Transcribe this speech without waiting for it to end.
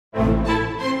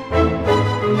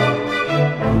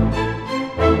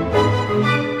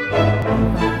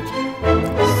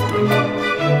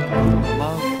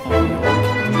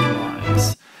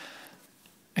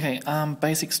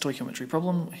basic stoichiometry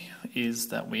problem is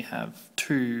that we have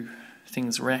two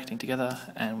things reacting together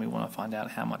and we want to find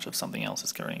out how much of something else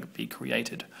is going to be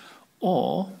created.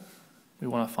 Or we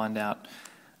want to find out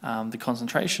the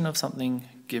concentration of something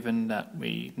given that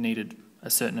we needed a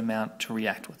certain amount to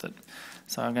react with it.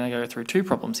 So I'm going to go through two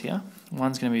problems here.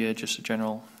 One's going to be just a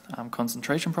general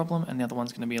concentration problem, and the other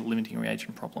one's going to be a limiting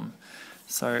reagent problem.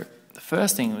 So the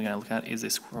first thing we're going to look at is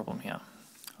this problem here.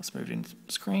 Let's move it into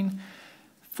the screen.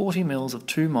 40 mils of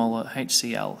 2 molar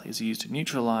HCl is used to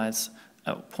neutralize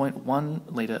a 0.1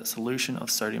 litre solution of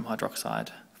sodium hydroxide.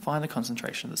 Find the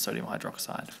concentration of the sodium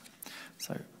hydroxide.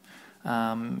 So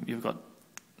you've got,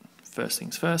 first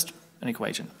things first, an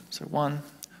equation. So one,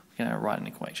 we're going to write an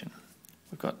equation.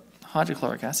 We've got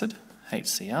hydrochloric acid,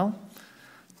 HCl,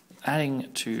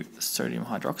 adding to the sodium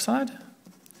hydroxide,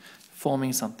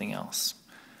 forming something else.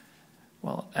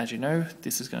 Well, as you know,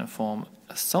 this is going to form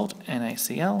a salt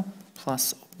NaCl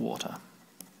plus water.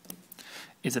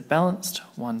 Is it balanced?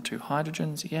 1, 2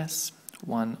 hydrogens, yes.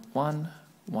 1, 1,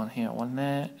 1 here, 1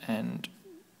 there, and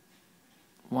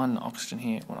 1 oxygen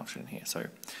here, 1 oxygen here. So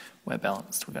we're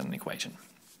balanced. We've got an equation.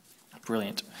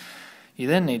 Brilliant. You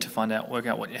then need to work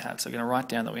out what you have. So we're going to write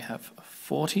down that we have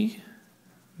 40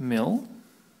 mil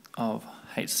of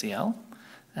HCl,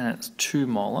 and it's 2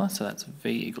 molar, so that's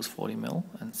V equals 40 mil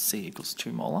and C equals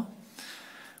 2 molar.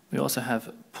 We also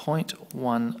have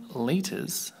 0.1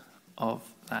 litres of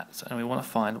that, and we want to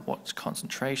find what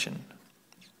concentration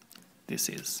this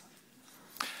is.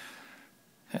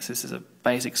 Yes, this is a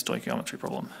basic stoichiometry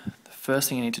problem. The first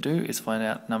thing you need to do is find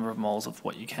out number of moles of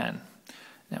what you can.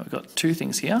 Now we've got two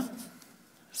things here,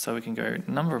 so we can go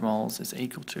number of moles is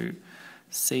equal to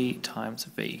C times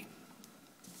V.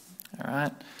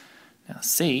 Alright, now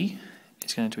C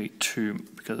is going to be 2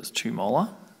 because it's 2 molar.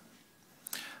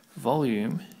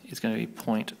 Volume is going to be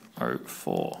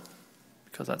 0.04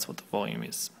 because that's what the volume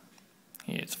is.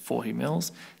 Here it's 40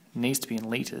 mils, it needs to be in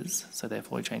litres, so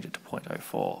therefore we change it to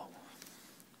 0.04.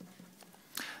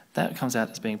 That comes out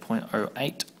as being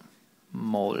 0.08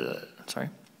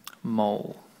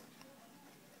 mole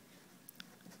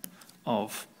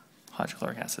of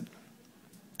hydrochloric acid.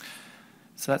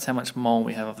 So that's how much mole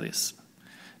we have of this.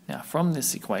 Now from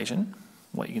this equation,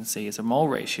 what you can see is a mole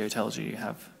ratio tells you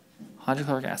have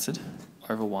hydrochloric acid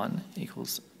over 1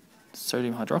 equals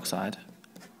sodium hydroxide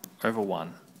over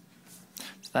 1.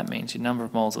 So that means your number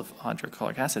of moles of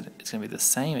hydrochloric acid is going to be the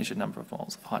same as your number of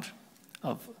moles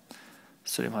of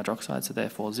sodium hydroxide, so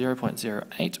therefore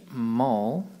 0.08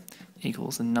 mole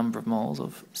equals the number of moles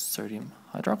of sodium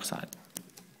hydroxide.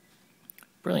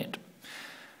 Brilliant.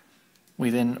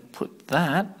 We then put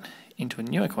that into a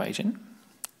new equation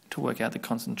to work out the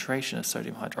concentration of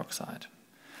sodium hydroxide.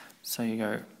 So you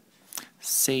go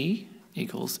C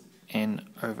equals N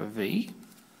over V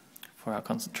for our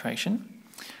concentration,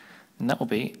 and that will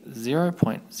be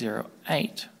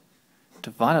 0.08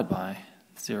 divided by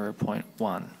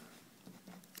 0.1.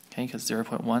 Okay, because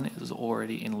 0.1 is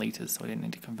already in litres, so we didn't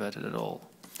need to convert it at all.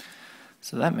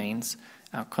 So that means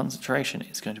our concentration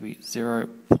is going to be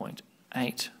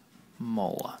 0.8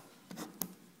 molar.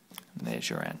 And there's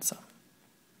your answer.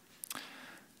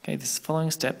 Okay, this is following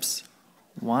steps.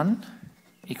 1,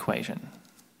 equation.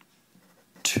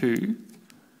 2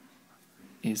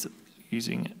 is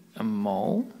using a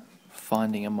mole,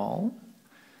 finding a mole.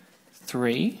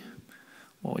 3,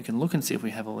 well, we can look and see if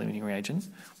we have a limiting reagent.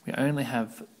 We only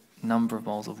have number of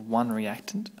moles of one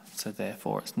reactant, so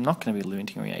therefore it's not going to be a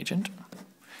limiting reagent.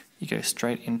 You go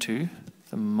straight into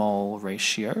the mole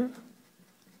ratio.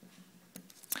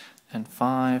 And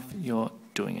 5, you're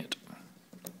doing it.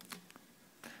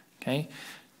 Okay,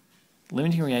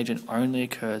 limiting reagent only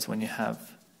occurs when you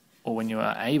have, or when you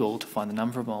are able to find the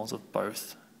number of moles of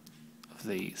both of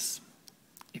these.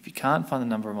 If you can't find the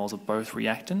number of moles of both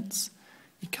reactants,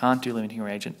 you can't do limiting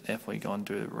reagent, therefore you go and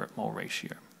do the mole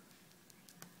ratio.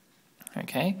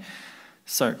 Okay,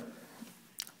 so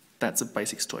that's a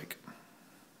basic stoic.